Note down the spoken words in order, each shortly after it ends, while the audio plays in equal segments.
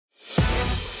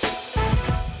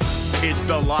It's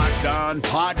the Locked On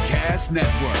Podcast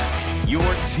Network, your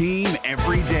team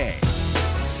every day.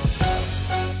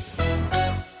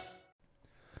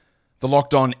 The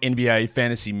Locked On NBA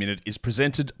Fantasy Minute is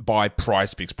presented by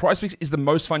PrizePicks. PrizePicks is the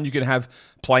most fun you can have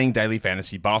playing daily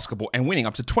fantasy basketball and winning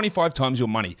up to 25 times your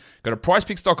money. Go to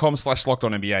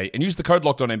prizepicks.com/LockedOnNBA and use the code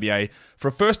LockedOnNBA for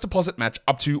a first deposit match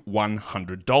up to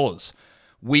 $100.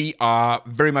 We are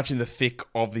very much in the thick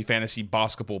of the fantasy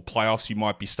basketball playoffs. You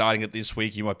might be starting it this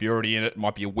week. You might be already in it. It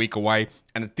might be a week away.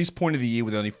 And at this point of the year,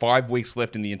 with only 5 weeks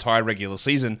left in the entire regular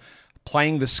season,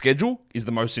 playing the schedule is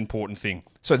the most important thing.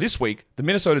 So this week, the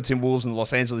Minnesota Timberwolves and the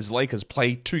Los Angeles Lakers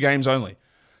play 2 games only.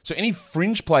 So any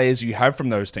fringe players you have from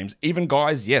those teams, even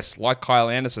guys, yes, like Kyle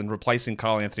Anderson replacing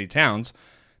Karl Anthony Towns,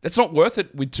 that's not worth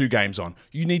it with 2 games on.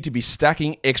 You need to be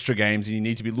stacking extra games, and you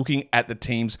need to be looking at the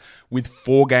teams with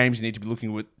 4 games. You need to be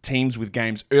looking at teams with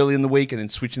games early in the week and then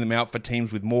switching them out for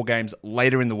teams with more games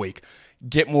later in the week.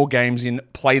 Get more games in,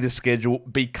 play the schedule,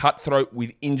 be cutthroat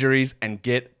with injuries, and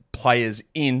get players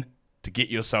in to get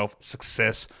yourself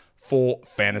success for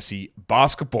fantasy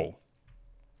basketball.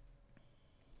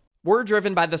 We're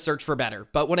driven by the search for better,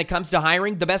 but when it comes to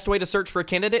hiring, the best way to search for a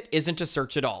candidate isn't to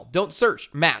search at all. Don't search,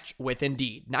 match with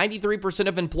Indeed. 93%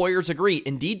 of employers agree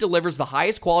Indeed delivers the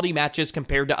highest quality matches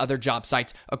compared to other job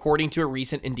sites, according to a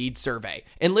recent Indeed survey.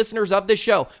 And listeners of this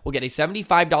show will get a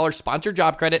 $75 sponsored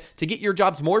job credit to get your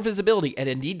jobs more visibility at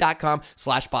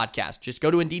Indeed.com/podcast. Just go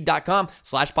to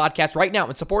Indeed.com/podcast right now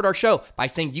and support our show by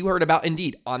saying you heard about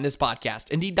Indeed on this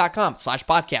podcast.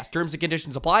 Indeed.com/podcast. Terms and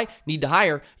conditions apply. Need to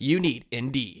hire? You need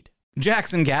Indeed.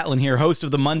 Jackson Gatlin here, host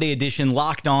of the Monday edition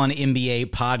Locked On NBA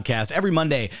podcast. Every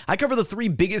Monday, I cover the 3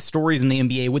 biggest stories in the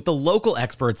NBA with the local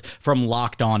experts from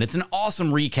Locked On. It's an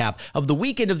awesome recap of the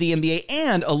weekend of the NBA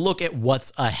and a look at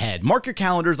what's ahead. Mark your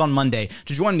calendars on Monday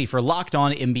to join me for Locked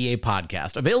On NBA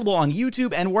podcast, available on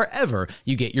YouTube and wherever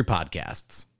you get your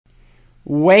podcasts.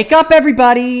 Wake up,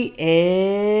 everybody.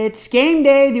 It's game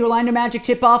day. The Orlando Magic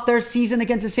tip off their season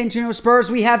against the San Antonio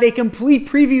Spurs. We have a complete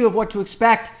preview of what to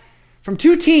expect from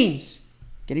 2 teams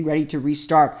getting ready to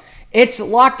restart. It's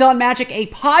Locked On Magic, a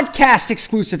podcast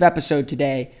exclusive episode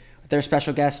today with their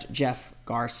special guest, Jeff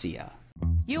Garcia.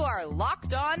 You are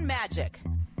Locked On Magic,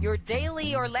 your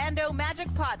daily Orlando Magic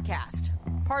podcast,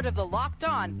 part of the Locked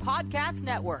On Podcast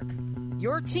Network,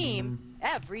 your team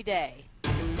every day.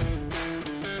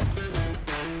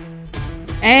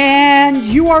 And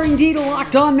you are indeed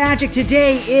Locked On Magic.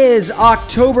 Today is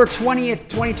October 20th,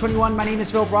 2021. My name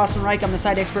is Philip Rossman-Reich. I'm the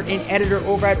site expert and editor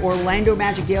over at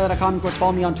OrlandoMagicDaily.com. Of course,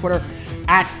 follow me on Twitter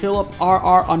at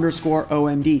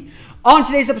PhilipRR_OMD. On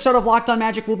today's episode of Locked On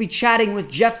Magic, we'll be chatting with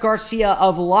Jeff Garcia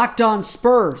of Locked On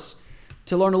Spurs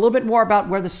to learn a little bit more about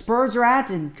where the Spurs are at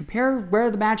and compare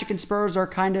where the Magic and Spurs are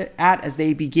kind of at as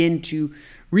they begin to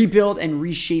rebuild and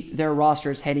reshape their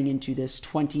rosters heading into this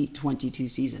 2022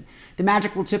 season. The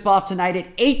Magic will tip off tonight at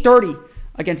 8:30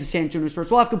 against the San Antonio Spurs.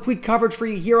 We'll have complete coverage for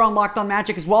you here on Locked On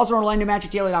Magic as well as on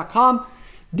OrlandoMagicDaily.com.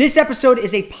 This episode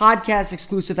is a podcast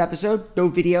exclusive episode, no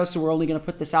video, so we're only going to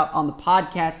put this out on the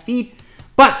podcast feed.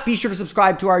 But be sure to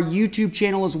subscribe to our YouTube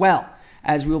channel as well,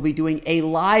 as we'll be doing a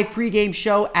live pregame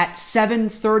show at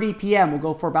 7:30 p.m. We'll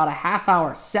go for about a half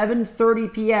hour, 7:30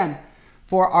 p.m.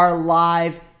 for our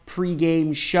live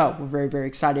pregame show. We're very, very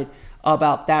excited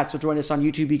about that. So join us on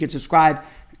YouTube. You can subscribe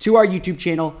to our YouTube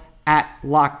channel at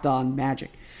Locked On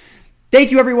Magic.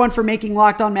 Thank you, everyone, for making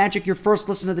Locked On Magic your first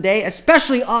listen of the day,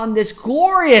 especially on this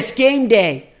glorious game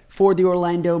day for the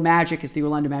Orlando Magic as the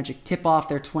Orlando Magic tip off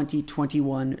their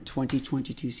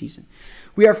 2021-2022 season.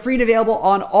 We are free and available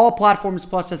on all platforms,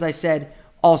 plus, as I said,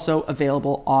 also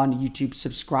available on YouTube.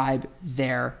 Subscribe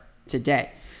there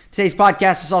today. Today's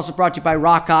podcast is also brought to you by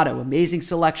Rock Auto. Amazing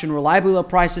selection, reliably low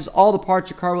prices, all the parts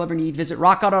your car will ever need. Visit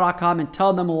rockauto.com and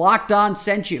tell them Locked On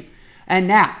sent you. And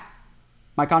now,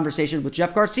 my conversation with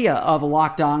Jeff Garcia of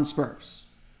Locked On Spurs.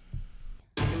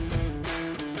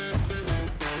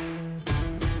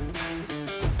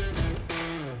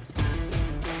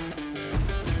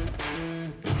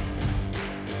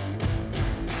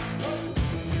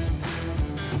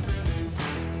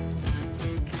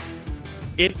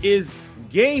 It is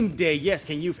game day. Yes,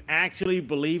 can you actually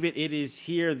believe it? It is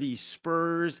here. The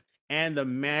Spurs and the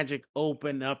Magic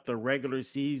open up the regular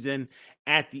season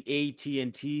at the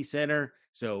AT&T Center.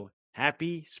 So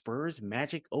happy Spurs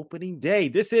Magic opening day.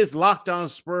 This is Locked On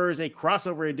Spurs, a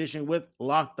crossover edition with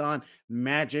Locked On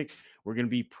Magic. We're going to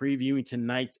be previewing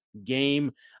tonight's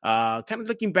game, kind of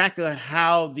looking back at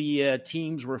how the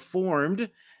teams were formed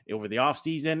over the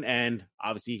offseason, and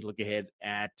obviously look ahead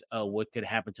at what could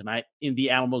happen tonight in the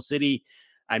Alamo City.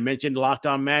 I mentioned Locked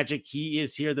On Magic. He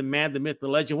is here, the man, the myth, the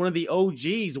legend, one of the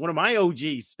OGs, one of my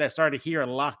OGs that started here on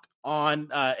Locked On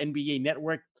NBA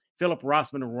Network, Philip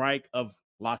Rossman Reich of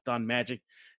Locked On Magic.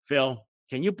 Phil,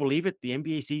 can you believe it? The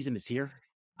NBA season is here.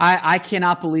 I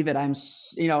cannot believe it. I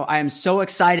am so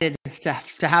excited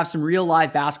to have some real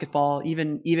live basketball,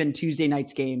 even Tuesday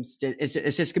night's games.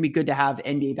 It's just gonna be good to have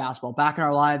NBA basketball back in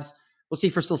our lives. We'll see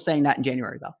if we're still saying that in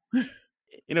January, though.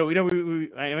 I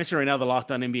mentioned right now the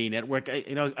Locked On NBA Network.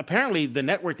 Apparently the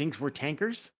network thinks we're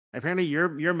tankers. Apparently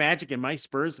your Magic and my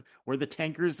Spurs were the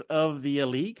tankers of the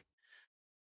league.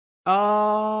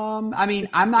 I mean,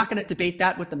 I'm not going to debate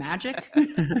that with the Magic.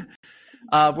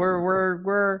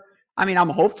 I'm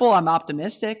hopeful. I'm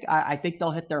optimistic. I think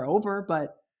they'll hit their over,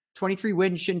 but 23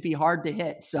 wins shouldn't be hard to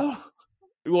hit. So,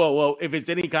 well, if it's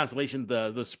any consolation,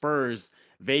 the Spurs,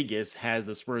 Vegas has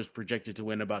the Spurs projected to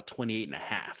win about 28.5.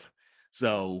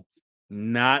 So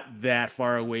not that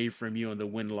far away from you on the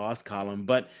win-loss column.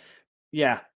 But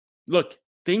yeah, look,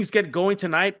 things get going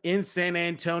tonight in San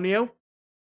Antonio.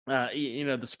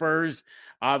 The Spurs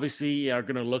obviously are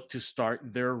going to look to start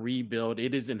their rebuild.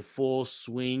 It is in full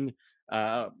swing,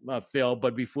 Phil.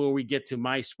 But before we get to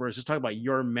my Spurs, let's talk about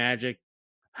your Magic.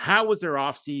 How was their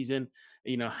offseason?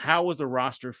 How was the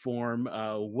roster form?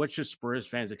 What should Spurs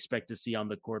fans expect to see on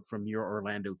the court from your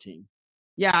Orlando team?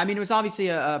 Yeah, I mean, it was obviously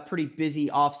a pretty busy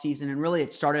offseason, and really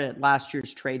it started at last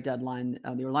year's trade deadline.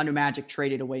 The Orlando Magic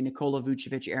traded away Nikola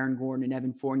Vucevic, Aaron Gordon, and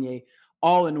Evan Fournier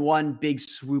all in one big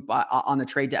swoop on the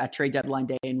trade deadline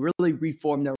day, and really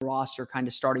reformed their roster kind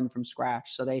of starting from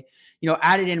scratch. So they,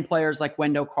 added in players like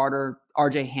Wendell Carter,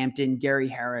 RJ Hampton, Gary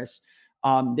Harris.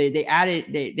 They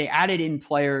added in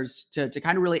players to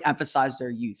kind of really emphasize their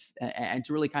youth and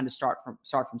to really kind of start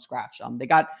from scratch. They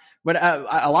got what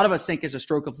a lot of us think is a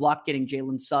stroke of luck getting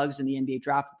Jalen Suggs in the NBA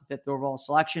draft with the 5th overall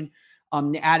selection.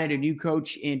 They added a new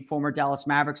coach in former Dallas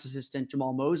Mavericks assistant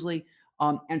Jamal Mosley.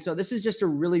 And so this is just a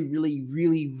really, really,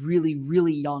 really, really,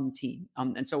 really young team.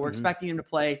 And so we're expecting them to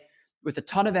play with a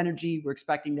ton of energy. We're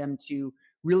expecting them to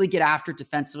really get after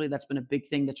defensively. That's been a big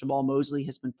thing that Jamal Mosley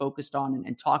has been focused on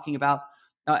and talking about.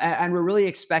 And we're really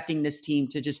expecting this team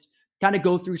to just kind of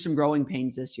go through some growing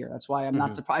pains this year. That's why I'm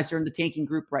not surprised they're in the tanking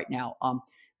group right now,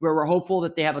 where we're hopeful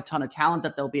that they have a ton of talent,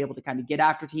 that they'll be able to kind of get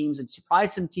after teams and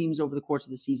surprise some teams over the course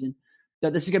of the season.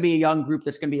 That this is going to be a young group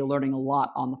that's going to be learning a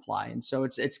lot on the fly. And so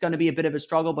it's going to be a bit of a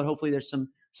struggle, but hopefully there's some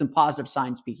positive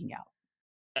signs speaking out.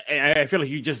 I feel like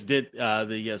you just did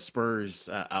the Spurs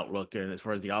outlook as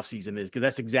far as the offseason is, because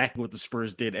that's exactly what the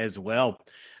Spurs did as well.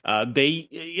 They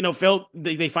felt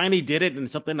they finally did it, and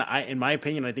something in my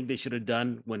opinion, I think they should have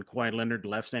done when Kawhi Leonard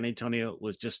left San Antonio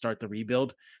was just start the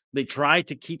rebuild. They tried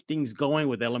to keep things going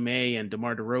with LMA and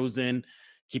DeMar DeRozan,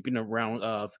 keeping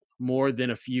around more than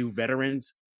a few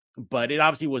veterans, but it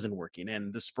obviously wasn't working.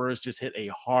 And the Spurs just hit a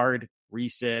hard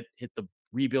reset, hit the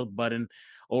rebuild button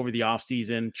over the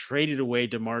offseason, traded away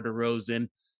DeMar DeRozan,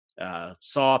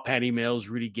 saw Patty Mills,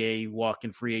 Rudy Gay walk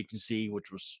in free agency,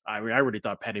 which was, I really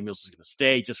thought Patty Mills was going to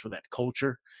stay just for that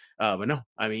culture. But no,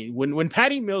 I mean, when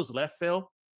Patty Mills left,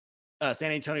 Phil,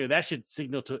 San Antonio, that should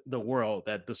signal to the world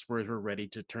that the Spurs were ready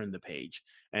to turn the page.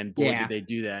 And boy, did they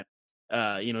do that.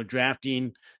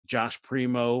 Drafting Josh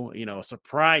Primo, a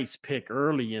surprise pick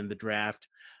early in the draft.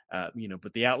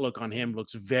 But the outlook on him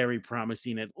looks very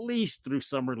promising, at least through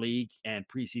summer league and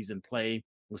preseason play.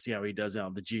 We'll see how he does out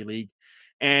in the G League.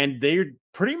 And they're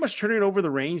pretty much turning over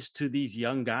the reins to these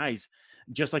young guys.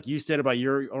 Just like you said about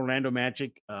your Orlando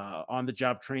Magic on the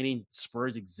job training,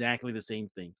 Spurs exactly the same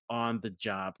thing, on the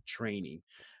job training.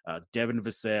 Devin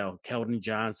Vassell, Keldon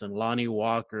Johnson, Lonnie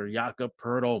Walker, Jakob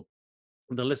Poeltl.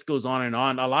 The list goes on and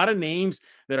on. A lot of names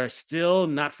that are still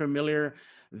not familiar,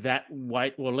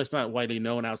 let's not widely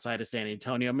known outside of San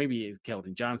Antonio. Maybe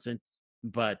Keldon Johnson,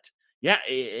 but yeah,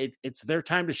 it's their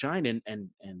time to shine. And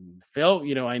Phil,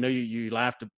 I know you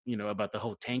laughed, about the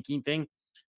whole tanking thing.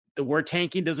 The word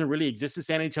tanking doesn't really exist in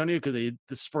San Antonio because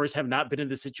the Spurs have not been in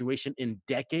this situation in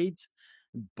decades.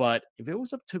 But if it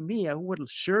was up to me, I would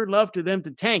sure love to them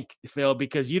to tank, Phil,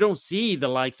 because you don't see the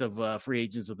likes of free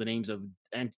agents of the names of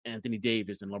Anthony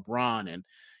Davis and LeBron and,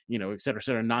 et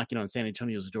cetera, knocking on San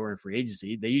Antonio's door in free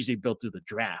agency. They usually built through the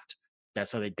draft.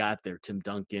 That's how they got there. Tim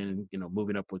Duncan,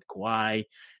 moving up with Kawhi,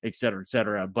 et cetera, et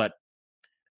cetera. But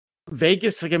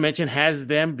Vegas, like I mentioned, has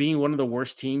them being one of the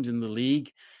worst teams in the league.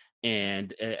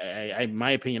 And in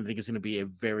my opinion, I think it's going to be a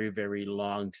very, very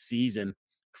long season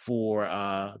for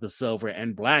the silver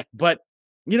and black. But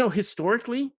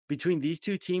historically between these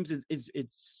two teams,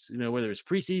 it's whether it's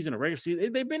preseason or regular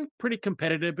season, they've been pretty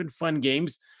competitive, been fun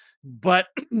games. But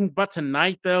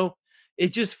tonight, though, it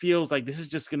just feels like this is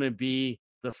just going to be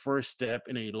the first step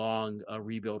in a long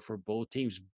rebuild for both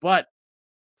teams. But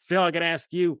Phil, I got to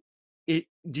ask you,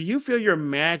 do you feel your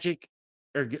Magic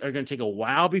are going to take a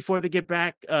while before they get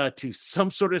back to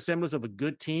some sort of semblance of a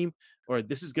good team, or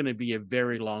this is going to be a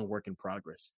very long work in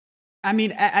progress? I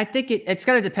mean, I think it's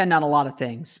going to depend on a lot of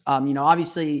things.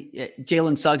 Obviously,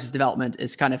 Jalen Suggs' development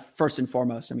is kind of first and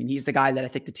foremost. I mean, he's the guy that I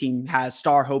think the team has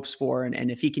star hopes for. And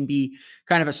if he can be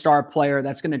kind of a star player,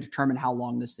 that's going to determine how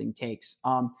long this thing takes.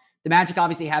 The Magic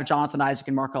obviously have Jonathan Isaac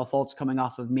and Markelle Fultz coming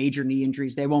off of major knee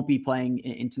injuries. They won't be playing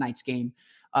in tonight's game.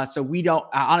 So we don't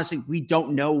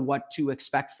know what to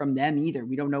expect from them either.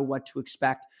 We don't know what to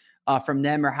expect from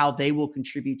them or how they will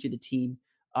contribute to the team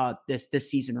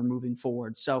this season or moving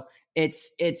forward. So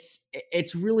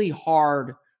it's really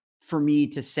hard for me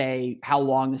to say how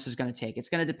long this is going to take. It's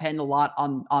going to depend a lot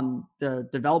on the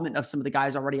development of some of the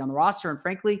guys already on the roster. And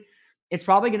frankly, it's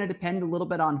probably going to depend a little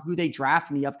bit on who they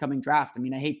draft in the upcoming draft. I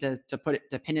mean, I hate to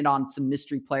pin it on some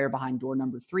mystery player behind door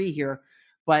number 3 here,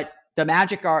 but the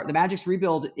Magic's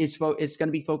rebuild is going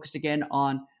to be focused again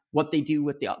on what they do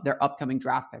with their upcoming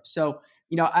draft picks. So,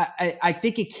 I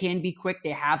think it can be quick. They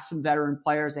have some veteran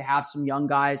players. They have some young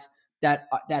guys that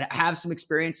have some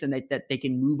experience and that they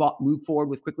can move forward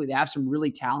with quickly. They have some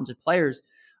really talented players,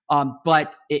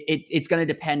 but it's going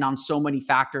to depend on so many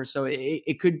factors. So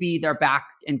it could be they're back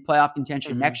in playoff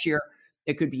contention next year.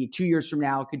 It could be 2 years from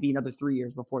now. It could be another 3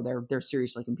 years before they're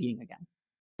seriously competing again.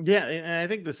 Yeah, and I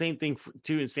think the same thing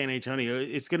too in San Antonio.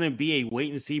 It's going to be a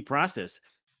wait and see process.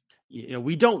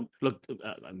 We don't look,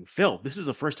 Phil, this is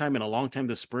the first time in a long time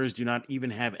the Spurs do not even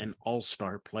have an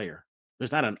all-star player.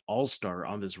 There's not an all-star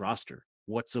on this roster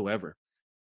whatsoever.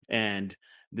 And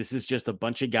this is just a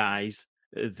bunch of guys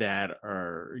that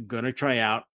are going to try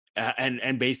out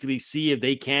and basically see if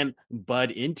they can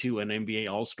bud into an NBA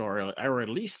all-star or at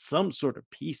least some sort of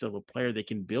piece of a player they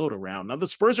can build around. Now, the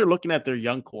Spurs are looking at their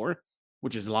young core,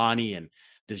 which is Lonnie and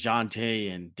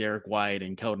DeJounte and Derek White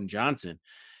and Keldon Johnson.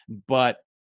 But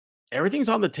everything's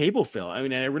on the table, Phil. I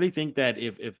mean, I really think that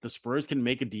if the Spurs can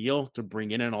make a deal to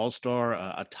bring in an all-star,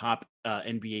 a top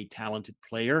NBA talented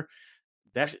player,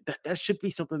 that should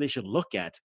be something they should look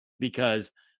at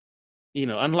because,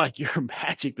 unlike your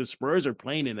Magic, the Spurs are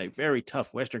playing in a very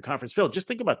tough Western Conference. Phil, just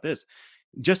think about this.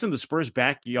 Just in the Spurs'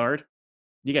 backyard,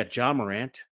 you got Ja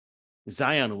Morant,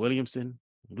 Zion Williamson,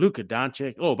 Luka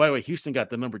Doncic. Oh, by the way, Houston got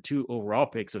the number 2 overall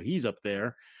pick, so he's up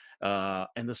there.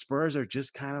 And the Spurs are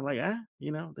just kind of like,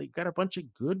 they've got a bunch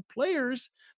of good players.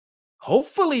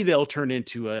 Hopefully they'll turn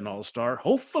into an all-star.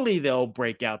 Hopefully they'll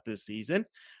break out this season.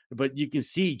 But you can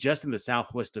see just in the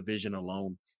Southwest Division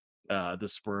alone, the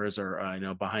Spurs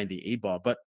are, behind the 8 ball.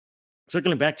 But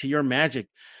circling back to your Magic,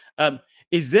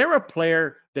 is there a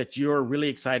player that you're really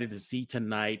excited to see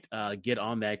tonight get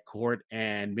on that court?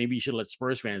 And maybe you should let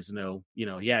Spurs fans know,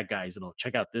 yeah, guys,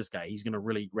 check out this guy. He's going to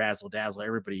really razzle dazzle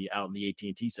everybody out in the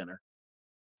AT&T Center.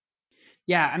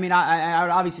 Yeah, I mean, I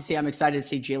would obviously say I'm excited to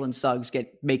see Jalen Suggs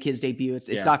make his debut.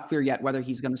 It's not clear yet whether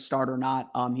he's going to start or not.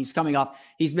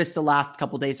 He's missed the last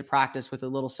couple of days of practice with a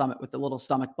little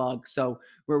stomach bug, so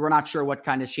we're not sure what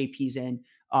kind of shape he's in.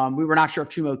 We were not sure if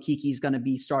Chuma Okeke is going to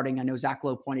be starting. I know Zach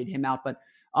Lowe pointed him out, but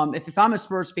if I'm a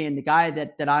Spurs fan, the guy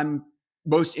that I'm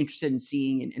most interested in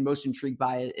seeing and most intrigued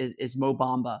by is Mo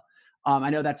Bamba. I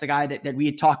know that's a guy that we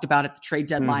had talked about at the trade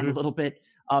deadline a little bit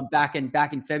back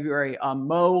in February.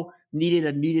 Mo needed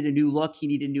a new look. He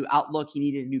needed a new outlook. He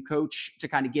needed a new coach to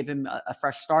kind of give him a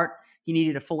fresh start. He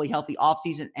needed a fully healthy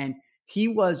offseason, and he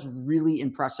was really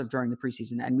impressive during the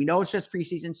preseason. And we know it's just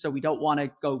preseason, so we don't want to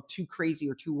go too crazy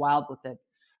or too wild with it.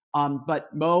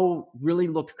 But Mo really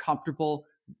looked comfortable,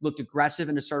 looked aggressive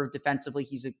and assertive defensively.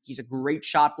 He's a great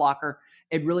shot blocker.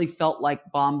 It really felt like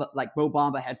Mo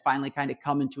Bamba had finally kind of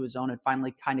come into his own and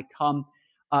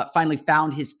finally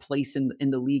found his place in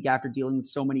the league after dealing with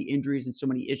so many injuries and so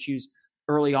many issues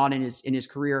early on in his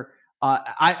career.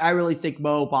 I really think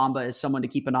Mo Bamba is someone to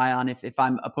keep an eye on if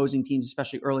I'm opposing teams,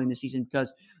 especially early in the season,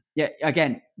 because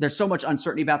again, there's so much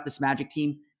uncertainty about this Magic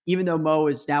team. Even though Mo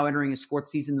is now entering his 4th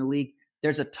season in the league,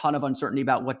 there's a ton of uncertainty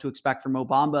about what to expect from Mo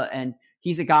Bamba, and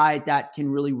he's a guy that can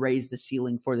really raise the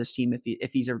ceiling for this team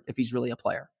if he's really a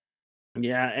player.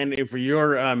 Yeah, and for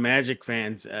your Magic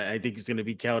fans, I think it's going to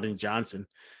be Keldon Johnson.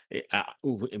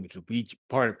 He'll be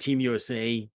part of Team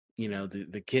USA.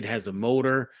 The kid has a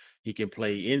motor. He can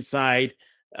play inside.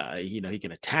 He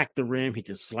can attack the rim. He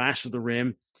can slash to the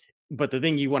rim. But the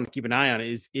thing you want to keep an eye on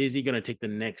is he going to take the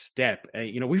next step?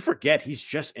 We forget he's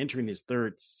just entering his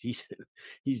 3rd season.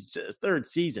 He's just 3rd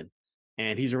season,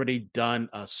 and he's already done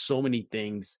so many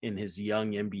things in his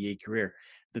young NBA career.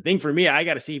 The thing for me, I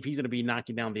got to see if he's going to be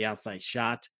knocking down the outside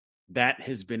shot. That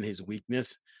has been his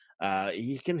weakness.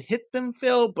 He can hit them,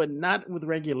 Phil, but not with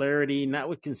regularity, not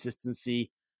with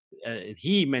consistency.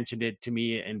 He mentioned it to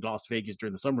me in Las Vegas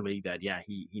during the summer league that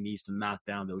he needs to knock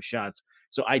down those shots.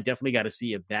 So I definitely got to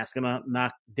see if that's gonna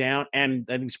knock down. And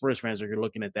I think Spurs fans are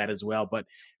looking at that as well. But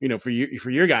for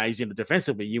your guys,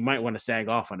 defensively, you might want to sag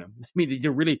off on him. I mean,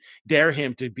 you really dare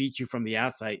him to beat you from the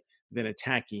outside than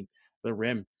attacking the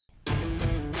rim.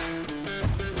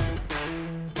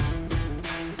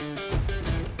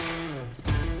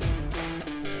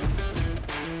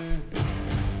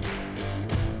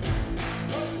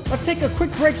 Let's take a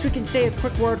quick break so we can say a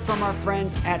quick word from our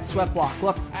friends at Sweatblock.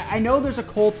 Look, I know there's a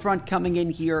cold front coming in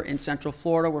here in Central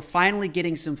Florida. We're finally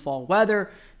getting some fall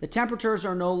weather. The temperatures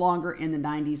are no longer in the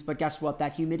 90s, but guess what?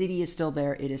 That humidity is still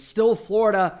there. It is still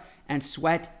Florida, and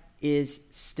sweat is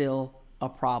still a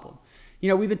problem.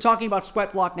 We've been talking about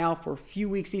Sweatblock now for a few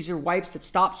weeks. These are wipes that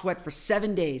stop sweat for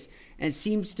 7 days, and it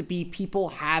seems to be people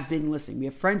have been listening. We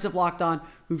have friends of Locked On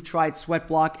who've tried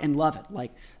Sweatblock and love it,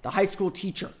 like the high school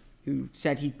teacher who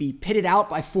said he'd be pitted out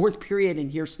by fourth period and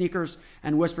hear sneakers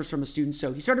and whispers from a student.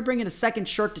 So he started bringing a second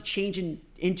shirt to change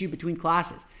into between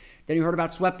classes. Then he heard about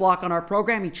Sweatblock on our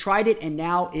program. He tried it and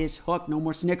now is hooked. No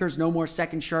more Snickers, no more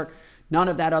second shirt, none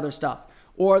of that other stuff.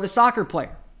 Or the soccer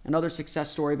player, another success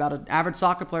story about an average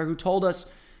soccer player who told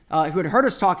us, who had heard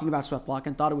us talking about Sweatblock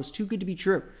and thought it was too good to be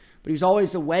true. But he was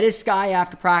always the wettest guy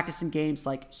after practice and games,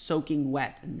 like soaking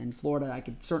wet. And in Florida, I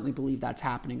could certainly believe that's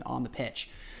happening on the pitch.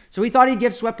 So he thought he'd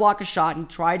give Sweatblock a shot. He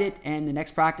tried it, and the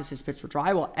next practice his pits were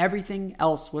dry while everything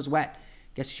else was wet.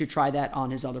 Guess you should try that on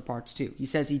his other parts too. He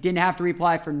says he didn't have to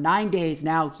reapply for 9 days.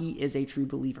 Now he is a true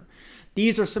believer.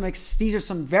 These are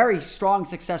some very strong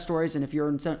success stories, and if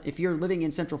you're living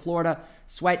in Central Florida,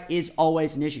 sweat is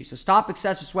always an issue. So stop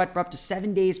excessive sweat for up to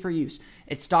 7 days per use.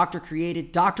 It's doctor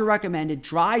created, doctor recommended,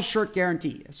 dry shirt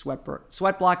guarantee.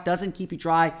 Sweatblock doesn't keep you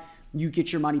dry. You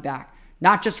get your money back.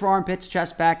 Not just for armpits,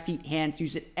 chest, back, feet, hands.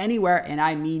 Use it anywhere, and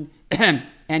I mean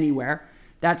anywhere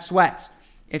that sweats.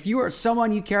 If you or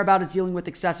someone you care about is dealing with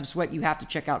excessive sweat, you have to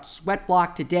check out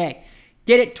Sweatblock today.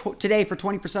 Get it today for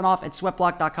 20% off at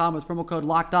sweatblock.com with promo code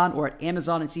LOCKEDON or at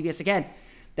Amazon and CVS. Again,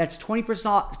 that's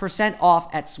 20%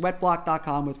 off at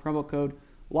sweatblock.com with promo code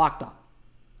LOCKEDON.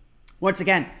 Once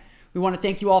again, we want to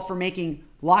thank you all for making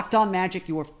Locked On Magic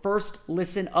your first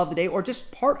listen of the day or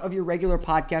just part of your regular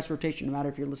podcast rotation, no matter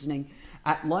if you're listening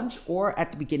at lunch or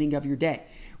at the beginning of your day.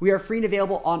 We are free and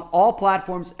available on all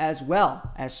platforms as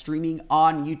well as streaming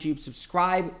on YouTube.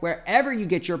 Subscribe wherever you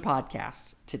get your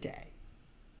podcasts today.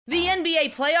 The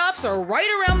NBA playoffs are right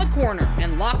around the corner,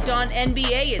 and Locked On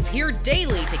NBA is here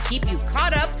daily to keep you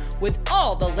caught up with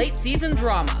all the late season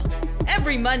drama.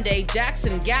 Every Monday,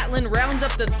 Jackson Gatlin rounds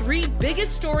up the 3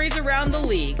 biggest stories around the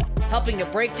league, helping to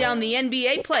break down the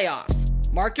NBA playoffs.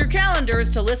 Mark your calendars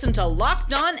to listen to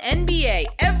Locked On NBA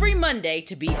every Monday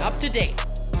to be up to date.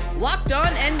 Locked On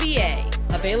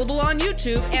NBA, available on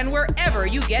YouTube and wherever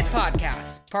you get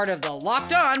podcasts. Part of the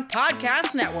Locked On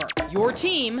Podcast Network, your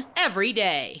team every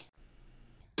day.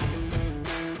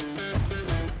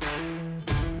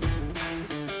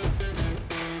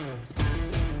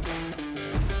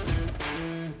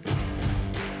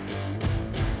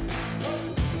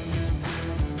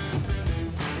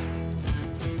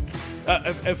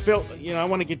 Phil, I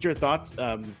want to get your thoughts.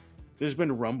 There's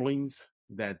been rumblings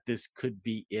that this could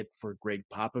be it for Greg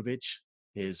Popovich,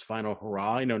 his final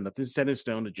hurrah. I know nothing's set in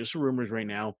stone, it's just rumors right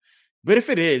now. But if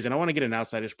it is, and I want to get an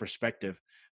outsider's perspective,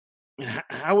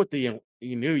 how would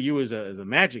you as a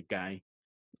Magic guy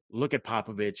look at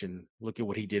Popovich and look at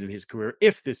what he did in his career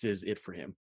if this is it for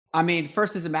him? I mean,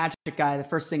 first as a Magic guy, the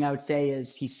first thing I would say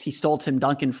is he stole Tim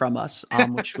Duncan from us,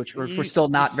 which we're still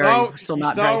not very happy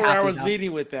where I was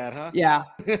leading with that, huh? Yeah.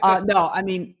 No, I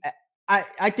mean,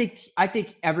 I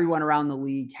think everyone around the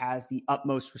league has the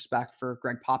utmost respect for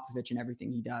Greg Popovich and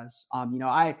everything he does.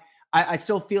 I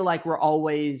still feel like we're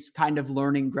always kind of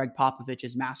learning Greg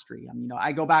Popovich's mastery.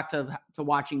 I go back to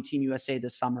watching Team USA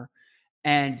this summer,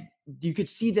 and you could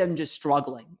see them just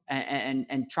struggling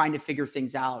and trying to figure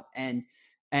things out.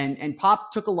 And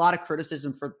Pop took a lot of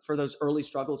criticism for those early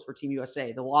struggles for Team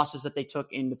USA, the losses that they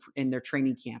took in their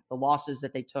training camp, the loss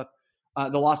that they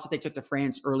took to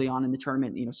France early on in the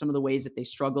tournament, some of the ways that they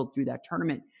struggled through that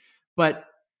tournament. But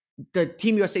the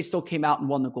Team USA still came out and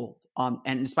won the gold.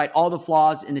 And despite all the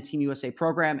flaws in the Team USA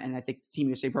program, and I think the Team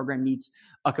USA program needs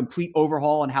a complete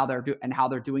overhaul on how they're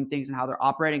doing things and how they're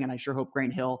operating. And I sure hope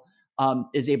Grant Hill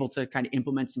is able to kind of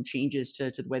implement some changes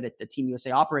to the way that the Team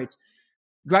USA operates.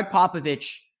 Greg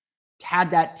Popovich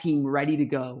had that team ready to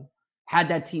go, had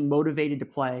that team motivated to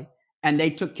play, and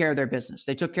they took care of their business.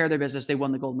 They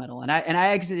won the gold medal. And I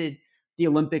exited the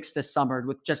Olympics this summer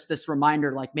with just this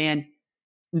reminder, like, man,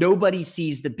 nobody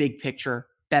sees the big picture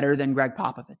better than Greg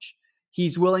Popovich.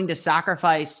 He's willing to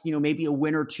sacrifice, maybe a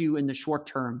win or two in the short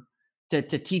term to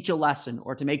teach a lesson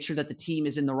or to make sure that the team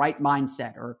is in the right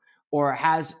mindset or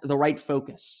has the right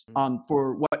focus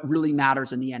for what really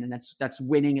matters in the end. And that's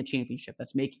winning a championship.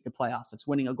 That's making the playoffs. That's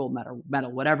winning a gold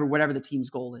medal, whatever the team's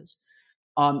goal is.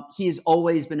 He has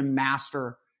always been a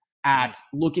master at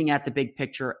looking at the big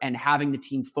picture and having the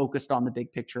team focused on the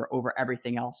big picture over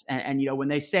everything else. And when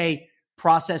they say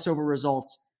process over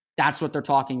results, that's what they're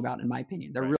talking about, in my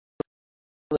opinion. They're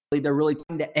really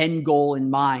putting the end goal in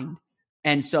mind.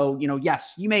 And so,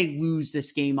 yes, you may lose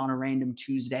this game on a random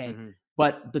Tuesday,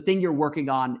 but the thing you're working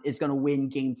on is going to win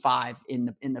game 5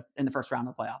 in the first round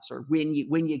of the playoffs, or win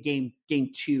you game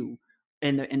 2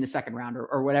 in the second round,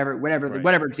 or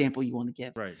whatever example you want to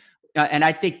give. Right. And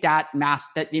I think that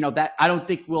I don't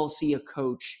think we'll see a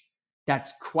coach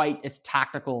that's quite as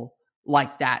tactical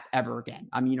like that ever again.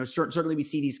 I mean, certainly we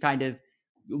see these kind of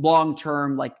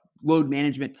long-term like load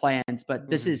management plans, but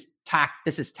this is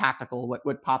tactical.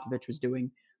 What Popovich was doing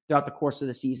throughout the course of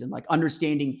the season, like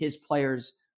understanding his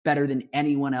players better than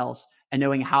anyone else and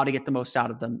knowing how to get the most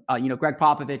out of them. Greg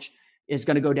Popovich is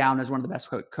going to go down as one of the best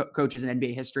coaches in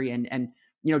NBA history. And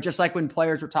just like when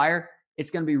players retire, it's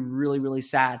going to be really, really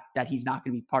sad that he's not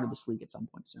going to be part of this league at some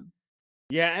point soon.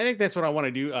 Yeah, I think that's what I want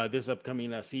to do this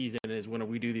upcoming season is when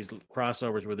we do these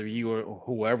crossovers, whether you or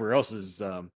whoever else is,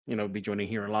 be joining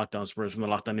here on Locked On Spurs from the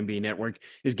Locked On NBA Network,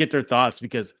 is get their thoughts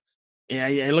because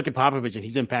I look at Popovich and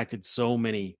he's impacted so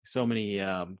many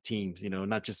teams,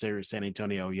 not just San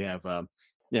Antonio. You have,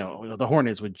 the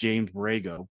Hornets with James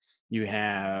Borrego. You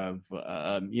have,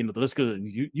 the list goes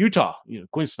Utah,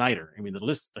 Quinn Snyder. I mean, the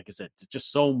list, like I said,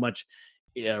 just so much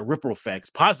ripple effects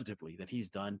positively that he's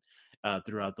done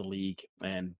throughout the league.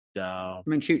 And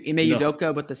Ime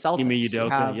Udoka with the Celtics. Ime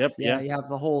Udoka, you have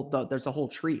the whole. There's a whole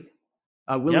tree.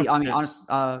 Willie, I don't know.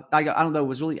 I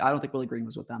don't think Willie Green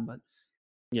was with them, but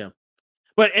yeah.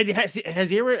 But has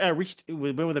he ever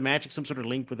been with the Magic? Some sort of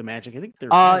link with the Magic? I think they're.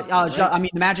 Right? The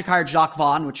Magic hired Jacques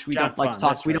Vaughn, which we don't like to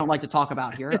talk. We don't like to talk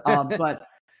about here. But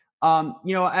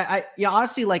I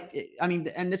honestly,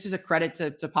 and this is a credit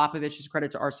to Popovich, is a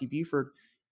credit to RC Buford.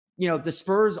 The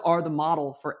Spurs are the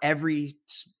model for every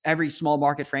small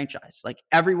market franchise. Like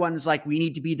everyone's like, we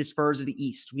need to be the Spurs of the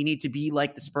East. We need to be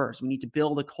like the Spurs. We need to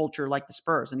build a culture like the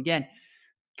Spurs. And again,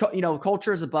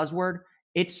 culture is a buzzword.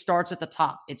 It starts at the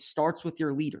top. It starts with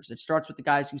your leaders. It starts with the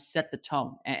guys who set the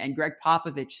tone. And Greg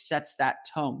Popovich sets that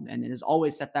tone and has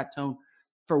always set that tone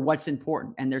for what's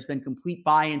important. And there's been complete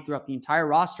buy-in throughout the entire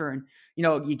roster. And,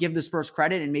 you give the Spurs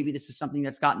credit, and maybe this is something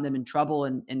that's gotten them in trouble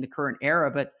in the current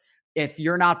era. But if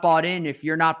you're not bought in, if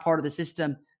you're not part of the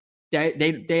system,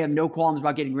 they have no qualms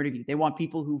about getting rid of you. They want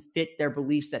people who fit their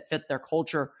beliefs, that fit their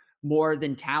culture more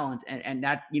than talent. And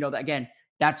that, again,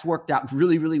 that's worked out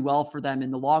really, really well for them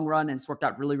in the long run. And it's worked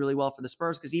out really, really well for the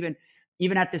Spurs. Because even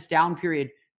at this down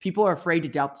period, people are afraid to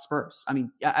doubt the Spurs. I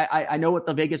mean, I know what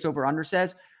the Vegas over-under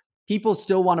says. People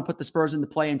still want to put the Spurs in the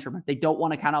play-in tournament. They don't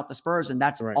want to count out the Spurs. And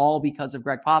that's all because of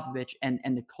Greg Popovich and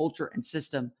the culture and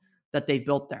system that they've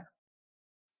built there.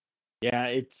 Yeah,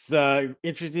 it's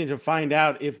interesting to find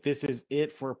out if this is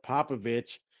it for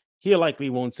Popovich. He likely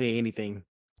won't say anything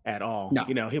at all.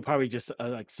 No. He'll probably just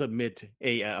submit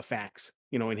a fax,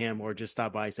 in him, or just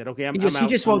stop by and said, okay, he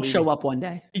just won't show up one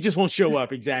day. He just won't show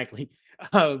up. Exactly.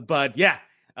 But yeah,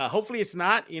 hopefully it's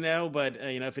not, but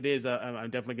if it is, I'm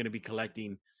definitely going to be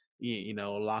collecting,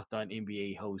 Locked On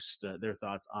NBA hosts, their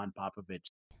thoughts on Popovich.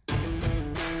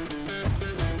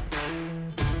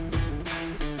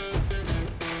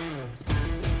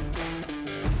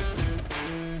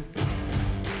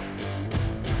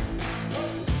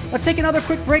 Let's take another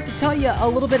quick break to tell you a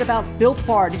little bit about Built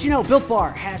Bar. Did you know Built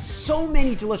Bar has so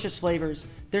many delicious flavors?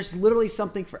 There's literally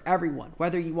something for everyone.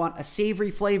 Whether you want a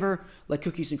savory flavor like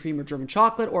cookies and cream or German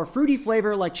chocolate, or a fruity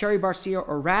flavor like cherry barcia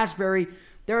or raspberry,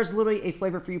 there is literally a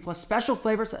flavor for you, plus special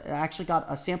flavors. I actually got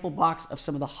a sample box of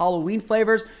some of the Halloween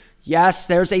flavors. Yes,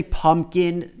 there's a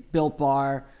pumpkin Built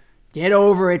Bar. Get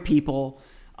over it, people.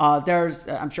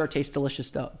 I'm sure it tastes delicious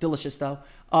though. There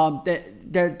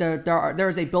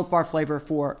is a Built Bar flavor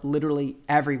for literally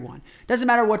everyone. Doesn't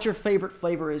matter what your favorite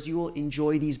flavor is, you will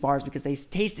enjoy these bars because they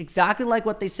taste exactly like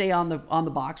what they say on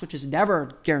the box, which is never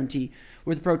a guarantee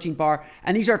with a protein bar.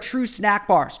 And these are true snack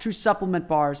bars, true supplement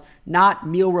bars, not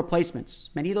meal replacements.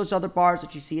 Many of those other bars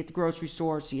that you see at the grocery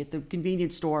store, see at the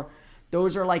convenience store,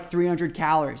 those are like 300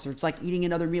 calories, or it's like eating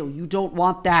another meal. You don't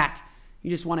want that. You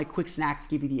just want a quick snack to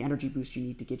give you the energy boost you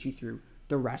need to get you through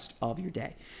the rest of your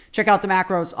day. Check out the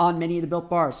macros on many of the Built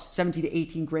bars. 17 to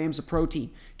 18 grams of protein,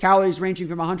 calories ranging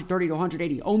from 130 to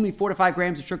 180, only 4 to 5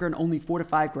 grams of sugar, and only 4 to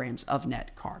 5 grams of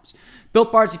net carbs.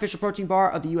 Built Bar is the official protein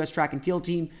bar of the U.S. track and field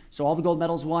team, so all the gold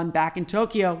medals won back in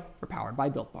Tokyo were powered by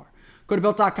Built Bar. Go to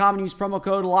Built.com and use promo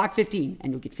code LOCK15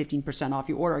 and you'll get 15% off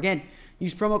your order. Again,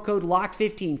 use promo code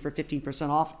LOCK15 for 15%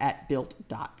 off at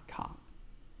Built.com.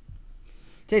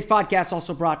 Today's podcast is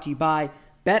also brought to you by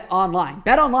BetOnline.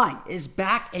 BetOnline is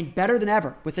back and better than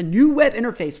ever with a new web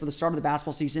interface for the start of the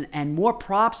basketball season and more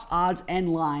props, odds,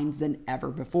 and lines than ever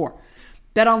before.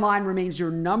 BetOnline remains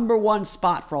your number one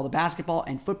spot for all the basketball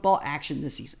and football action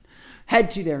this season.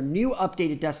 Head to their new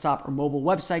updated desktop or mobile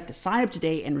website to sign up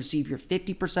today and receive your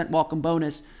 50% welcome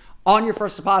bonus on your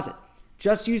first deposit.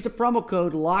 Just use the promo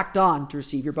code LOCKEDON to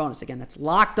receive your bonus. Again, that's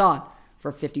LOCKED ON for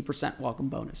a 50% welcome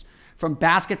bonus. From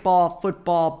basketball,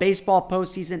 football, baseball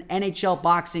postseason, NHL,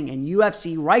 boxing, and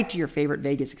UFC, right to your favorite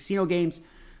Vegas casino games.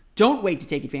 Don't wait to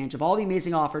take advantage of all the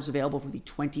amazing offers available for the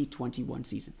 2021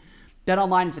 season.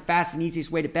 BetOnline is the fastest and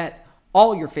easiest way to bet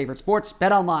all your favorite sports.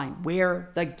 BetOnline,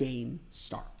 where the game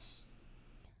starts.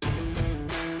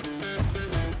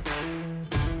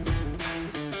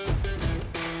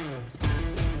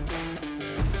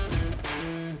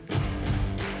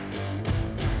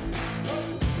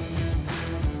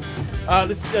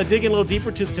 Let's dig in a little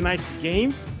deeper to tonight's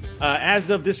game. As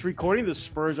of this recording, the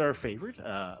Spurs are favored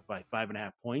by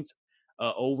 5.5 points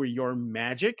over your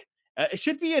Magic. It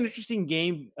should be an interesting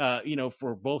game,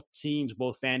 for both teams,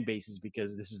 both fan bases,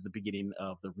 because this is the beginning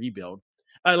of the rebuild.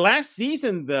 Last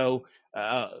season, though,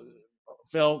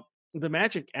 Phil, the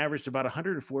Magic averaged about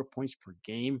 104 points per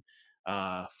game,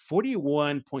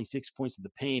 41.6 points in the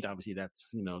paint. Obviously,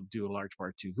 that's due a large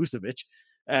part to Vucevic.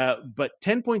 But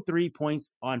 10.3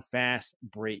 points on fast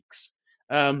breaks.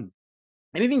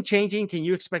 Anything changing? Can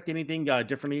you expect anything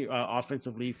differently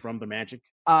offensively from the Magic?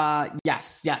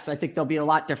 Yes. I think they'll be a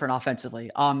lot different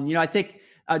offensively. I think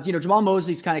Jamal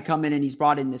Mosley's kind of come in and he's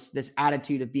brought in this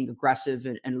attitude of being aggressive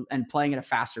and playing at a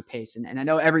faster pace. And I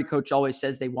know every coach always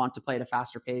says they want to play at a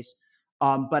faster pace.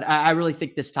 But I really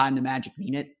think this time the Magic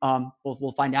mean it.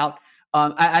 We'll find out.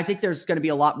 I think there's going to be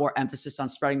a lot more emphasis on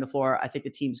spreading the floor. I think the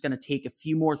team's going to take a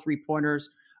few more 3-pointers.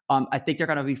 I think they're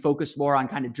going to be focused more on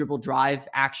kind of dribble drive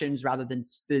actions rather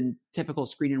than typical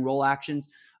screen and roll actions.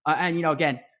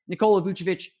 Again, Nikola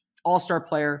Vucevic, all-star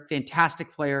player,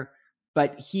 fantastic player,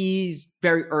 but he's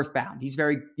very earthbound. He's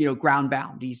very, ground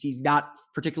bound. He's not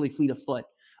particularly fleet of foot.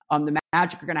 The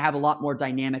Magic are going to have a lot more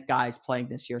dynamic guys playing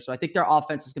this year. So I think their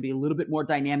offense is going to be a little bit more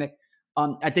dynamic.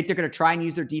 I think they're going to try and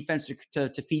use their defense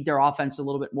to feed their offense a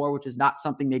little bit more, which is not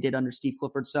something they did under Steve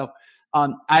Clifford. So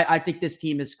I think this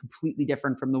team is completely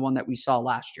different from the one that we saw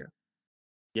last year.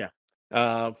 Yeah.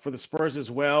 For the Spurs as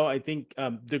well, I think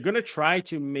they're going to try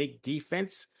to make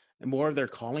defense more of their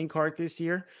calling card this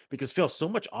year because, Phil, so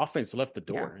much offense left the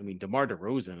door. Yeah. I mean, DeMar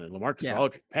DeRozan and LaMarcus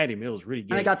Aldridge, Patty Mills, really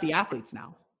good. And they got the athletes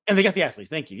now. And they got the athletes.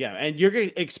 Thank you. Yeah. And you're going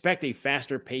to expect a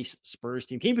faster paced Spurs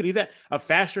team. Can you believe that? A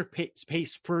faster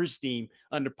paced Spurs team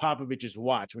under Popovich's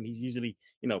watch when he's usually,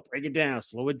 break it down,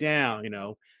 slow it down,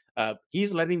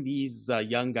 he's letting these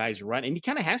young guys run. And he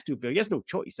kind of has to, Phil. He has no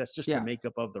choice. That's just the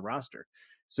makeup of the roster.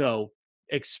 So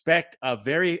expect a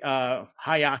very high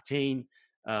octane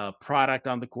product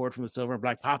on the court from the Silver and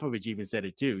Black. Popovich even said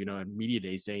it too, on media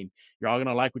day, saying you're all going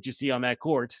to like what you see on that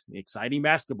court. Exciting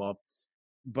basketball.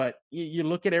 But you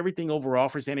look at everything overall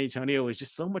for San Antonio, it's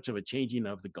just so much of a changing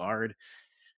of the guard.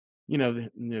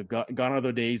 Gone are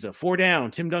the days of 4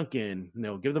 down, Tim Duncan,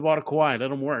 give the ball to Kawhi,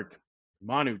 let him work.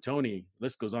 Manu, Tony,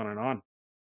 list goes on and on.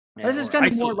 This is kind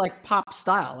of more like Pop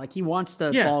style. Like he wants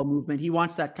the ball movement. He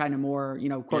wants that kind of more,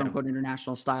 quote unquote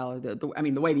international style. The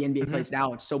way the NBA plays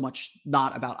now, it's so much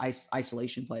not about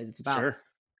isolation plays. It's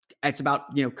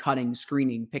about, cutting,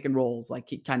 screening, pick and rolls,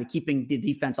 like kind of keeping the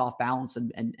defense off balance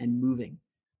and moving.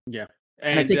 Yeah.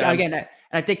 And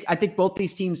I think both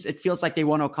these teams, it feels like they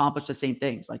want to accomplish the same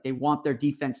things. Like they want their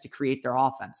defense to create their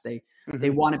offense. They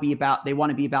want to be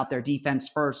about their defense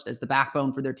first as the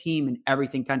backbone for their team, and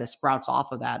everything kind of sprouts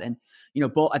off of that. And,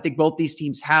 I think both these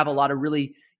teams have a lot of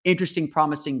really interesting,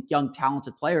 promising, young,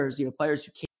 talented players, players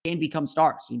who can become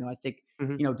stars. I think,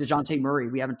 DeJounte Murray,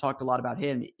 we haven't talked a lot about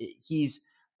him. He's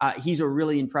a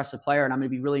really impressive player, and I'm going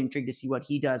to be really intrigued to see what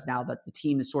he does now that the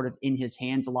team is sort of in his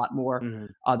hands a lot more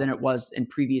than it was in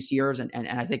previous years. And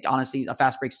I think, honestly, a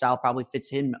fast break style probably fits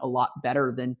him a lot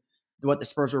better than what the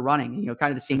Spurs are running.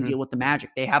 Kind of the same deal with the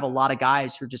Magic. They have a lot of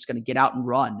guys who are just going to get out and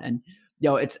run. And,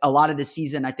 it's a lot of this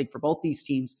season, I think, for both these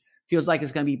teams, feels like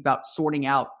it's going to be about sorting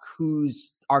out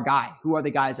who's our guy, who are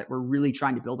the guys that we're really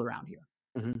trying to build around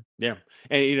here. Yeah.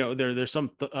 And, there's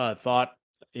some thought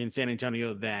in San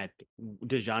Antonio that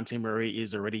DeJounte Murray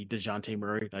is already DeJounte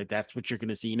Murray. Like that's what you're going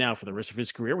to see now for the rest of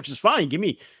his career, which is fine. Give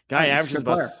me guy averages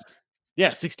about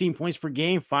 16 points per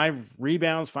game, 5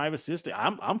 rebounds, 5 assists.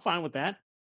 I'm fine with that.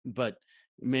 But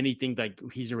many think like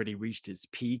he's already reached his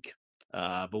peak.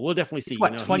 But we'll definitely see.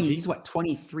 He's what,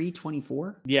 23,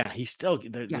 24? Yeah, he's still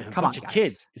come on, guys.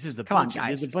 Kids. This is guys.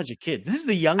 There's a bunch of kids. This is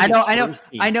the youngest.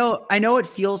 I know it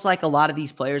feels like a lot of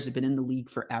these players have been in the league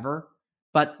forever,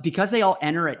 but because they all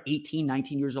enter at 18,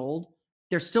 19 years old,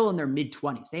 they're still in their mid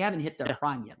 20s. They haven't hit their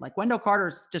prime yet. Like Wendell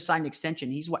Carter's just signed an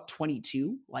extension. He's what,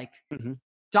 22? Like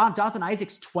Jonathan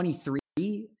Isaac's 23.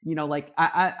 Like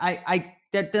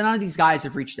none of these guys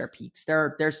have reached their peaks.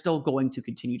 They're still going to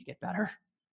continue to get better.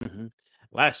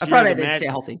 Last year, probably didn't stay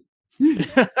healthy.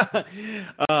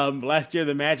 Last year,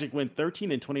 the Magic went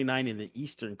 13-29 in the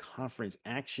Eastern Conference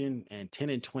action and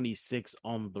 10-26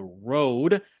 on the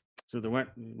road. So they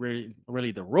weren't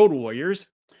really the road warriors.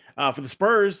 For the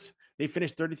Spurs, they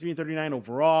finished 33-39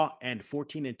 overall and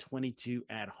 14-22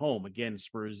 at home. Again,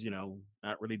 Spurs,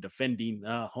 not really defending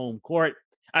home court.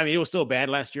 I mean, it was so bad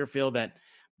last year, Phil, that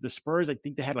the Spurs, I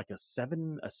think they had like a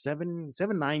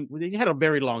 7-9. They had a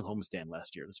very long homestand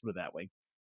last year. Let's put it that way.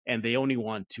 And they only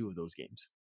won 2 of those games.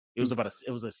 It was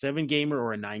it was a 7-gamer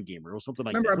or a 9-gamer. It was something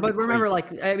like that. But remember,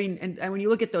 and when you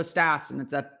look at those stats, and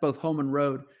it's at both home and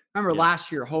road. Remember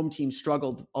last year, home teams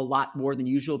struggled a lot more than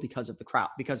usual because of the crowd,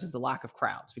 because of the lack of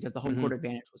crowds, because the home court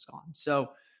advantage was gone. So,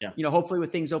 hopefully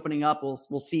with things opening up,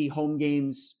 we'll see home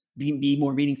games be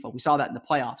more meaningful. We saw that in the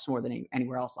playoffs more than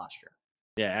anywhere else last year.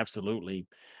 Yeah, absolutely.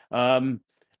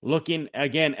 Looking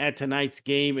again at tonight's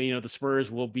game, the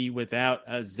Spurs will be without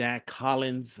Zach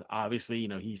Collins. Obviously,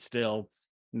 he's still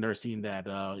nursing that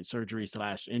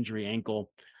surgery/injury ankle,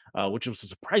 which was a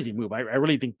surprising move. I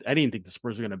didn't think the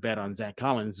Spurs were going to bet on Zach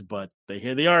Collins, but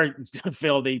here they are.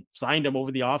 Phil, they signed him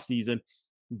over the offseason,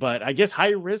 but I guess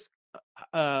high risk,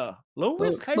 low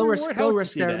risk, low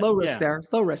risk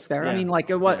there. Yeah. I mean, like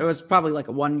it was probably like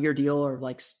a 1-year deal or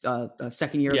like a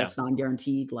second year that's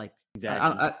non-guaranteed. Like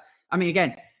exactly. I mean,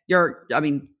 again.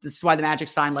 This is why the Magic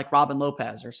signed like Robin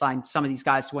Lopez or signed some of these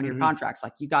guys to 1-year contracts.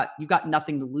 Like you got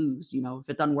nothing to lose. If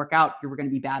it doesn't work out, you were going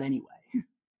to be bad anyway.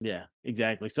 Yeah,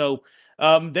 exactly. So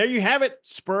there you have it.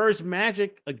 Spurs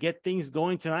Magic get things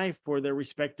going tonight for their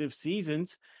respective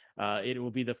seasons. It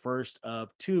will be the first of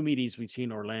 2 meetings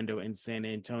between Orlando and San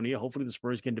Antonio. Hopefully the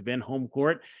Spurs can defend home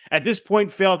court. At this point,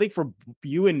 Phil, I think for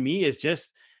you and me, is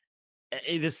just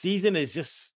the season is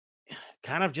just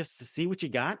kind of just to see what you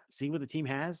got, see what the team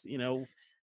has.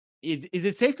 Is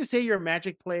it safe to say your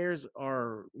Magic players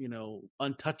are,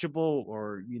 untouchable,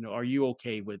 or, are you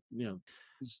okay with,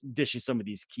 dishing some of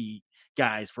these key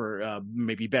guys for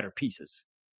maybe better pieces?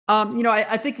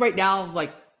 I think right now,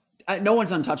 like no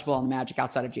one's untouchable on the Magic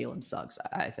outside of Jalen Suggs.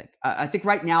 I think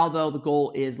right now, though, the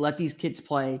goal is let these kids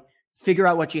play, figure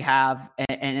out what you have,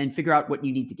 and figure out what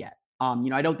you need to get.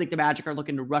 I don't think the Magic are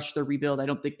looking to rush their rebuild.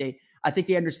 I think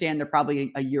they understand they're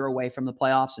probably a year away from the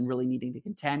playoffs and really needing to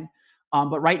contend.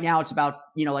 But right now it's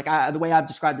about, the way I've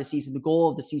described the season, the goal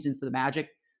of the season for the Magic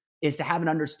is to have an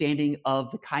understanding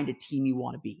of the kind of team you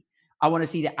want to be. I want to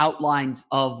see the outlines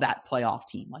of that playoff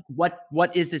team. Like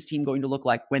what is this team going to look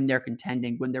like when they're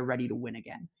contending, when they're ready to win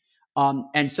again?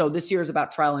 And so this year is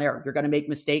about trial and error. You're going to make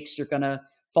mistakes. You're going to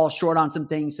fall short on some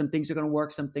things. Some things are going to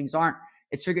work. Some things aren't.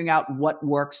 It's figuring out what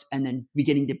works and then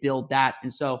beginning to build that.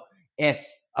 And so if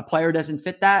a player doesn't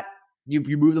fit that, you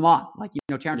move them on. Like,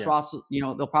 Terrence Ross,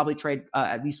 they'll probably trade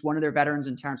at least one of their veterans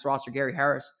in Terrence Ross or Gary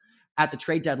Harris at the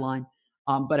trade deadline.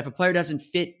 But if a player doesn't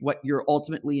fit what you're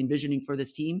ultimately envisioning for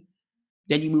this team,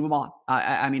 then you move them on.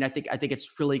 I think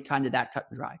it's really kind of that cut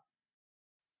and dry.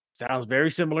 Sounds very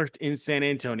similar in San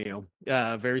Antonio.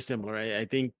 Very similar. I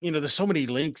think, there's so many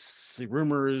links,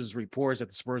 rumors, reports that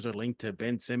the Spurs are linked to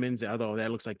Ben Simmons, although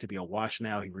that looks like to be a wash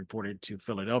now. He reported to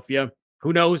Philadelphia.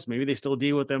 Who knows? Maybe they still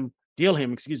deal him.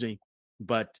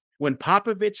 But when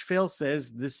Popovich, Phil,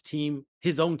 says this team,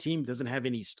 his own team, doesn't have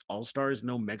any all-stars,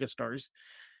 no megastars,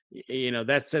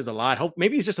 that says a lot.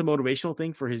 Maybe it's just a motivational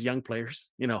thing for his young players.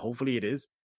 Hopefully it is.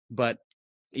 But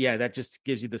yeah, that just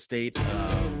gives you the state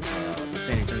of the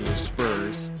San Antonio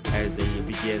Spurs as they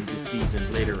begin the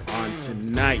season later on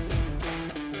tonight.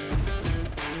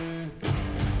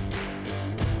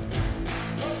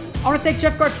 I want to thank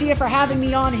Jeff Garcia for having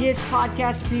me on his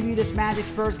podcast to preview this Magic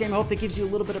Spurs game. I hope that gives you a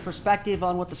little bit of perspective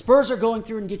on what the Spurs are going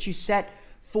through and get you set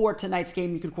for tonight's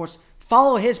game. You can, of course,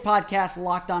 follow his podcast,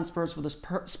 Locked On Spurs, for the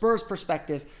Spurs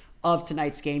perspective of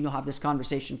tonight's game. You'll have this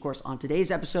conversation, of course, on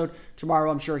today's episode. Tomorrow,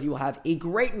 I'm sure he will have a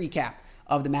great recap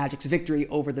of the Magic's victory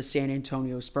over the San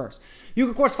Antonio Spurs. You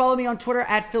can, of course, follow me on Twitter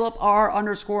at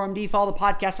PhilipR_MD. Follow the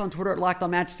podcast on Twitter at Locked On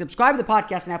Magic. Subscribe to the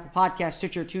podcast on Apple Podcasts,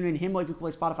 Stitcher, TuneIn, Himalaya,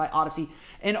 Google Play, Spotify, Odyssey,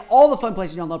 and all the fun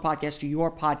places you download podcasts to your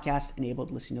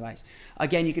podcast-enabled listening device.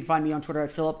 Again, you can find me on Twitter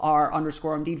at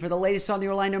PhilipR_MD. For the latest on the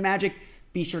Orlando Magic,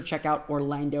 be sure to check out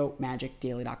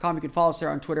OrlandoMagicDaily.com. You can follow us there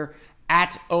on Twitter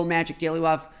at OMagicDaily. We'll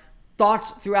have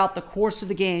thoughts throughout the course of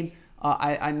the game.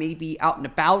 I may be out and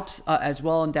about as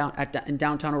well in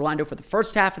downtown Orlando for the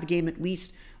first half of the game at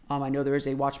least. I know there is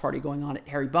a watch party going on at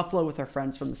Harry Buffalo with our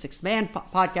friends from the Sixth Man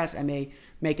podcast. I may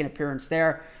make an appearance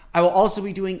there. I will also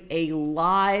be doing a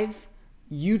live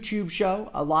YouTube show,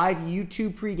 a live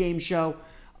YouTube pregame show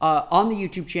on the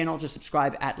YouTube channel. Just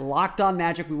subscribe at Locked On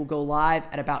Magic. We will go live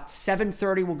at about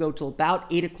 7:30. We'll go till about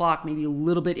 8 o'clock, maybe a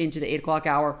little bit into the 8 o'clock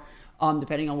hour.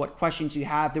 Depending on what questions you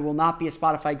have. There will not be a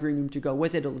Spotify green room to go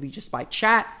with it. It'll be just by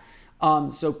chat.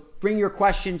 So bring your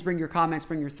questions, bring your comments,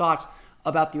 bring your thoughts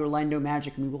about the Orlando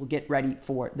Magic, and we will get ready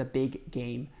for the big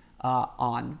game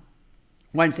on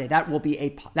Wednesday. That will be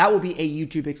a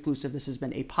YouTube exclusive. This has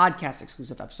been a podcast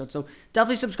exclusive episode. So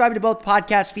definitely subscribe to both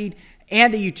podcast feed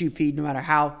and the YouTube feed, no matter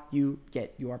how you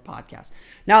get your podcast.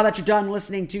 Now that you're done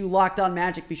listening to Locked On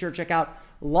Magic, be sure to check out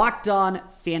Locked On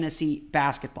Fantasy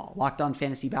Basketball. Locked On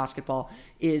Fantasy Basketball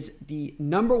is the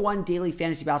 #1 daily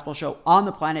fantasy basketball show on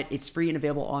the planet. It's free and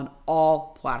available on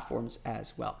all platforms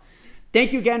as well.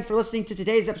 Thank you again for listening to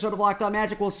today's episode of Locked On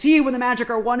Magic. We'll see you when the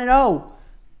Magic are 1-0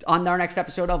 on our next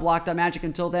episode of Locked On Magic.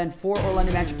 Until then, for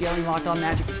Orlando Magic Daily and Locked On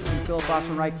Magic, this has been Philip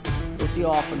Osman-Reich. We'll see you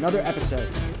all for another episode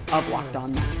of Locked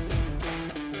On Magic.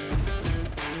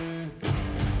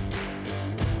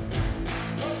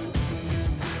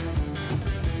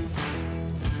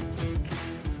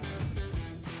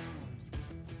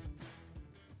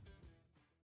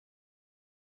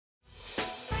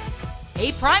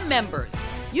 Hey, Prime members,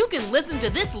 you can listen to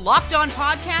this Locked On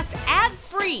podcast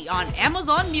ad-free on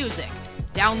Amazon Music.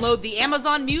 Download the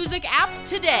Amazon Music app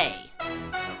today.